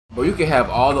Bro, you can have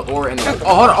all the aura in the...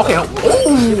 Oh, hold on. Okay.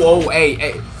 Oh,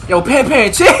 hey. Yo,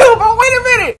 Pan, chill, bro. Wait a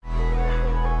minute.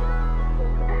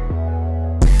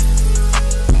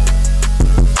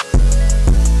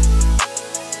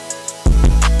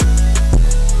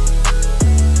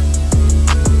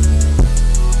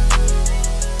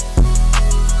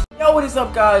 Yo, what is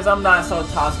up, guys? I'm Not So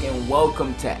Toxic, and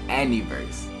welcome to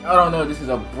Aniverse. I don't know, this is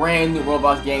a brand new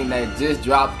Roblox game that just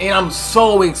dropped, and I'm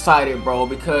so excited, bro,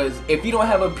 because if you don't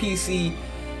have a PC,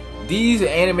 these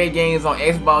anime games on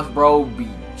Xbox, bro, be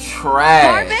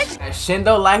trash. That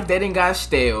Shindo Life that done got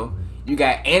stale. You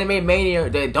got Anime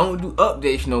Mania that don't do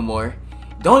updates no more.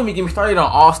 Don't even get me started on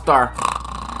All-Star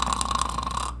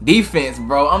Defense,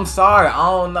 bro. I'm sorry, I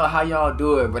don't know how y'all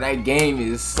do it, but that game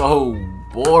is so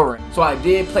boring. So I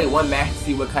did play one match to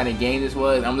see what kind of game this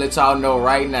was. I'm gonna let y'all know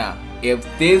right now. If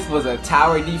this was a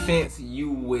tower defense,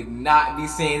 you would not be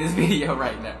seeing this video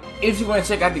right now. If you want to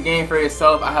check out the game for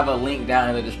yourself, I have a link down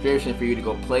in the description for you to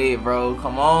go play it, bro.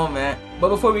 Come on, man. But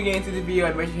before we get into the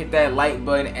video, make sure you hit that like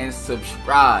button and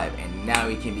subscribe. And now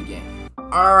we can begin.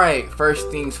 Alright,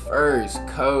 first things first.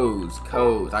 Codes.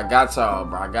 I got y'all,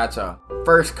 bro. I got y'all.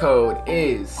 First code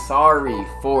is sorry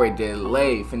for a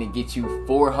delay. Finna get you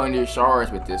 400 shards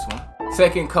with this one.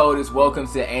 Second code is welcome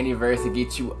to Aniverse to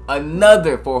get you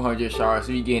another 400 shards,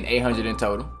 so you're getting 800 in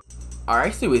total.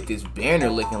 Alright, see what this banner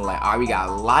looking like. Alright, we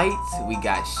got lights, we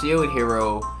got shield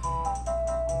hero.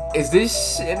 Is this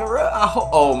Shinra?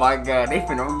 Oh my god, they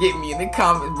finna get me in the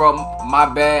comments, bro. My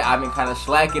bad, I've been kind of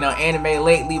slacking on anime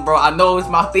lately, bro. I know it's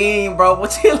my theme, bro, but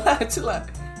chill out.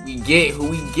 We get who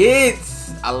we get.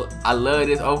 I love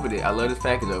this opening. I love this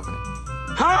package opening.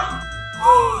 Huh?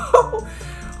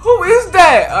 Who is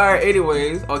that? Alright,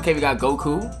 anyways. Okay, we got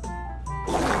Goku.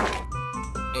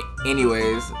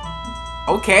 Anyways.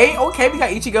 Okay, we got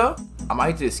Ichigo. I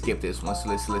might just skip this one, so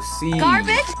let's see.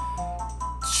 Garbage?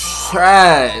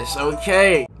 Trash,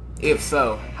 okay. If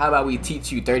so, how about we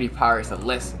teach you 30 pirates a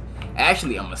lesson?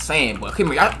 Actually, I'm a saying, but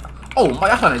come here. Oh my,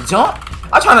 y'all trying to jump?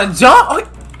 I'm trying to jump? Oh,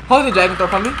 hold the dragon throw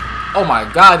from me. Oh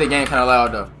my god, the game kind of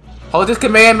loud though. Hold this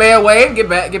command wave. Get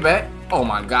back. Oh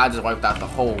my god, I just wiped out the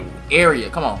whole area.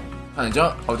 Come on. Trying to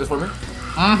jump. Hold this for me.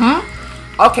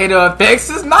 Okay, the effects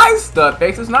is nice.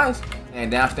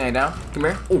 Stand down. Come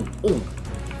here. Ooh.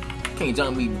 Can't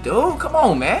jump me, dude. Come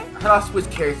on, man. How do I switch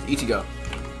characters? Ichigo.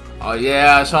 Oh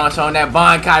yeah, showing that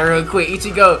Bankai real quick.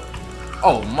 Ichigo.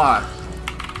 Oh my.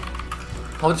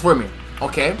 Hold this for me.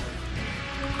 Okay.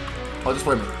 Hold this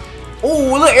for me.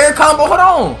 Ooh, look, air combo. Hold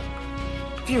on.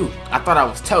 Phew. I thought I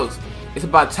was toast. It's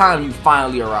about time you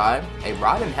finally arrived. Hey, bro,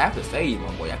 I didn't have to save you,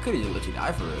 my boy. I could have just let you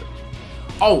die for it.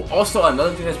 Oh, also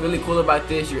another thing that's really cool about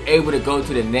this, you're able to go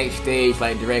to the next stage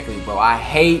like directly, bro. I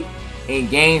hate in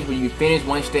games where you finish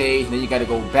one stage and then you gotta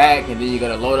go back and then you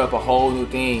gotta load up a whole new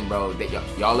thing, bro.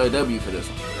 Y'all are W for this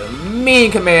one. The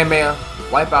mean command man.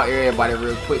 Wipe out everybody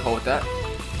real quick. Hold that.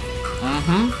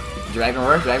 Dragon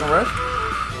rush.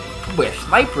 Boy, a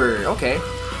sniper. Okay.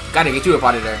 Gotta get you up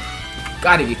out of there.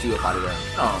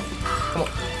 Oh. Come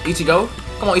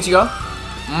on, Ichigo.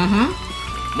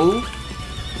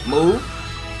 Move.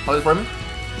 Hold it for me.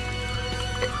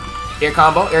 Air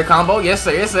combo. Yes,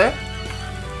 sir.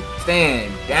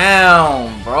 Stand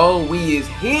down, bro. We is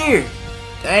here.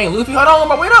 Dang, Luffy, hold on,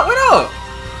 bro. Wait up.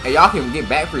 Hey, y'all can get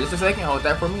back for just a second. Hold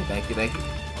that for me. Thank you.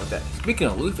 Hold that. Speaking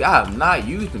of Luffy, I have not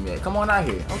used him yet. Come on out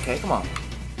here. Okay, come on.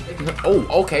 Oh,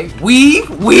 okay.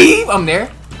 Weave. I'm there.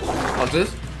 Hold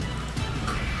this.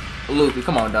 Luffy,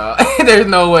 come on, dog. There's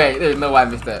no way I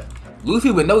missed that.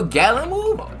 Luffy with no Gallon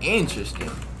move? Oh, interesting.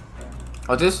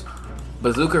 Hold this.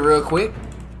 Bazooka real quick.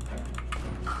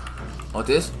 Hold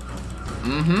this.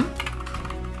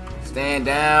 Stand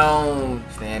down.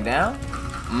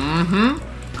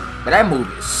 But that move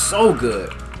is so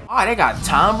good. Oh, they got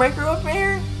Time Breaker up in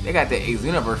here? They got the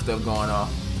Aniverse stuff going on.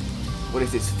 What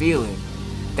is this feeling?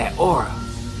 That aura.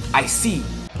 I see.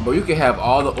 Bro, you can have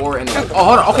all the aura in the... Oh,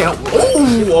 hold on.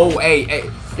 Okay. Hey.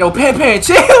 Yo, Pan,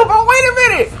 chill, bro. Wait a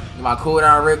minute. Get my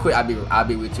cooldown real quick. I'll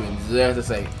be with you in just a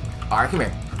second. All right, come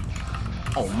here.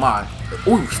 Oh my.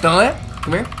 Ooh, stun.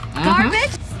 Come here.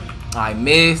 Garbage? I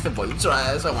missed it, boy. You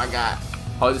trash. Oh my god.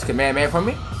 Hold this command man for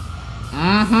me.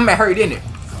 That hurt, didn't it?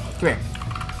 Come here.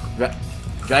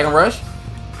 Dragon rush.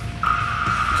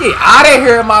 Get out of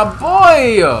here, my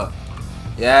boy.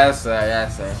 Yes,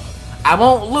 sir. I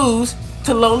won't lose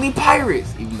to lowly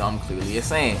pirates, even though I'm clearly a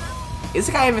Saiyan. Is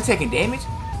this guy even taking damage?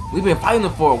 We've been fighting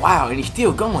him for a while and he's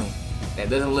still going. That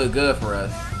doesn't look good for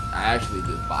us. I actually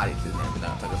just bodied his name, but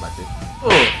now I'm talking about this.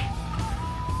 Oh,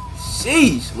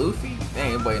 sheesh, Luffy.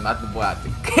 Dang, boy, knocked the boy out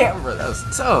the camera. That was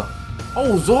tough.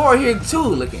 Oh, Zoro here too,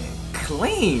 looking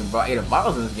clean, bro. Hey, the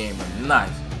models in this game are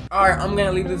nice. Alright, I'm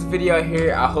gonna leave this video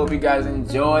here. I hope you guys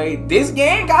enjoyed. This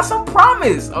game got some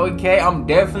promise, okay? I'm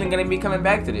definitely gonna be coming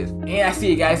back to this. And I see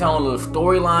you guys have a little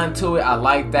storyline to it. I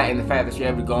like that, and the fact that you're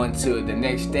able to go into the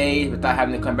next stage without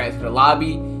having to come back to the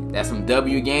lobby. That's some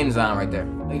W game design right there.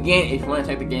 Again, if you want to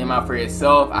check the game out for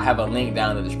yourself, I have a link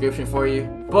down in the description for you.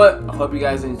 But I hope you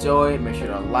guys enjoyed. Make sure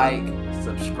to like,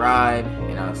 subscribe,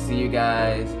 and I'll see you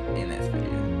guys in this